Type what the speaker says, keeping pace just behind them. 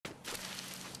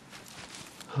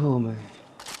Oh man.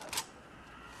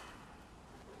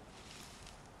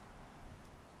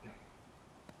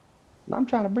 I'm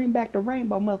trying to bring back the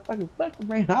rainbow, motherfucker. Fuck the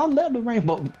rainbow. I love the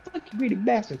rainbow. Fuck you, greedy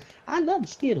bastard. I love the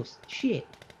Skittles. Shit.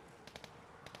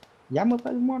 Y'all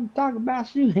motherfuckers want to talk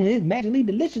about you and it's magically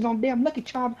delicious on damn Lucky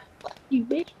Charms. Fuck you,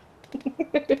 bitch.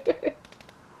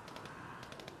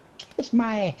 Kiss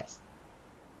my ass.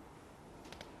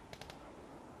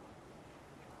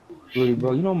 Really,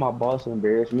 bro, you know my boss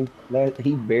embarrassed me.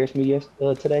 He embarrassed me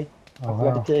today. I Oh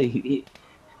forgot to wow. tell you.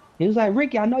 He was like,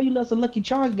 Ricky, I know you love some Lucky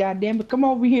Charms, goddamn it. Come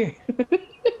over here.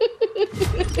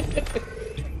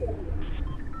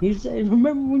 He said,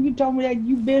 remember when you told me that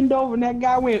you bend over and that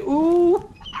guy went, ooh?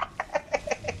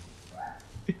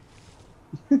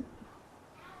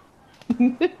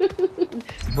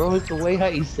 Bro, it's the way how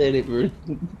he said it, bro.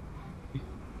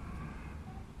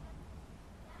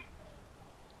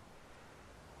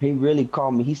 He really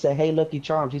called me. He said, hey, Lucky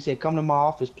Charms. He said, come to my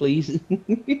office, please.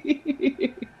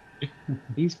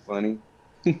 He's funny.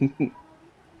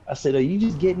 I said, are you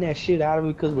just getting that shit out of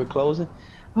me because we're closing?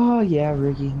 Oh, yeah,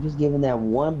 Ricky. I'm just giving that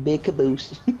one big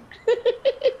caboose.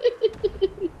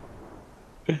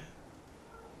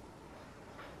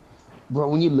 Bro,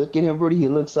 when you look at him, bro, he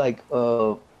looks like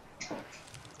that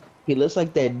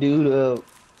dude,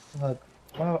 fuck,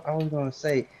 what I was gonna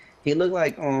say. He looked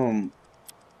like, damn,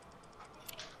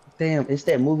 it's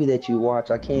that movie that you watch.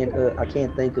 I can't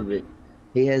think of it.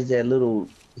 He has that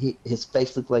his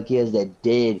face looks like he has that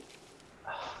dead,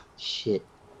 shit.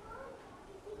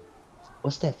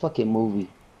 What's that fucking movie?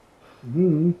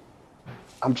 Mm.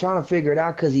 I'm trying to figure it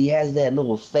out because he has that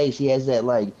little face. He has that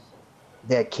like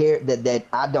that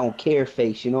I don't care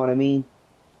face. You know what I mean?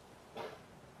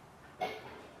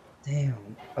 Damn.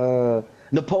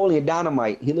 Napoleon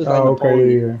Dynamite. He looks like Oh, okay,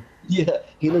 Napoleon. yeah, yeah. Yeah,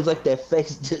 he looks like that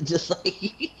face, just like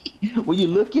when you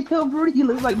look at him, bro. He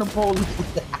looks like Napoleon.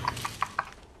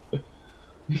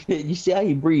 You see how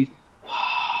he breathes?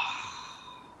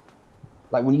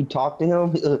 Like when you talk to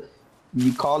him,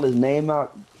 you call his name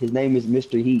out. His name is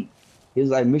Mr. Heat. He's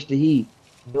like Mr. Heat.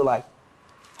 You're like,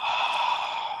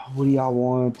 what do y'all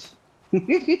want?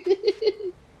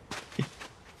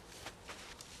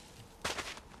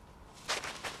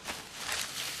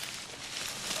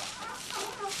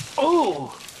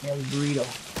 Oh, that was burrito.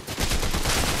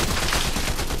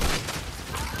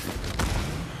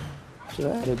 So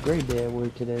I had a great day at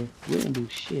work today. We didn't do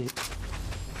shit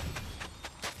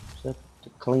except to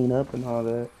clean up and all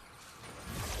that.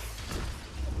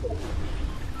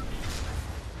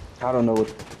 I don't know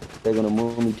what they're gonna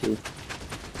move me to.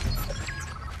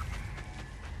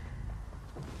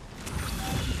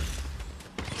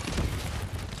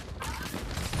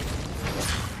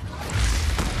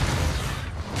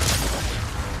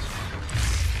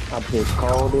 I picked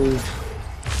Calder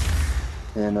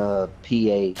and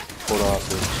PA Port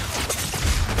Office.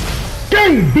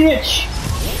 Dang, bitch!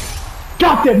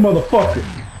 Got that motherfucker!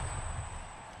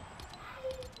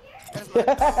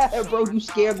 Bro, you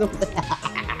scared them.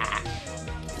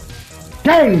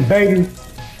 Dang, baby!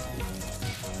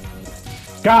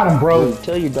 Got him, bro. Bro,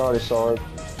 tell your daughter sorry.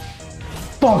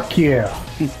 Fuck yeah!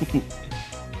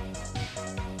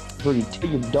 Bro, tell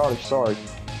your daughter sorry.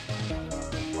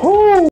 Whoo!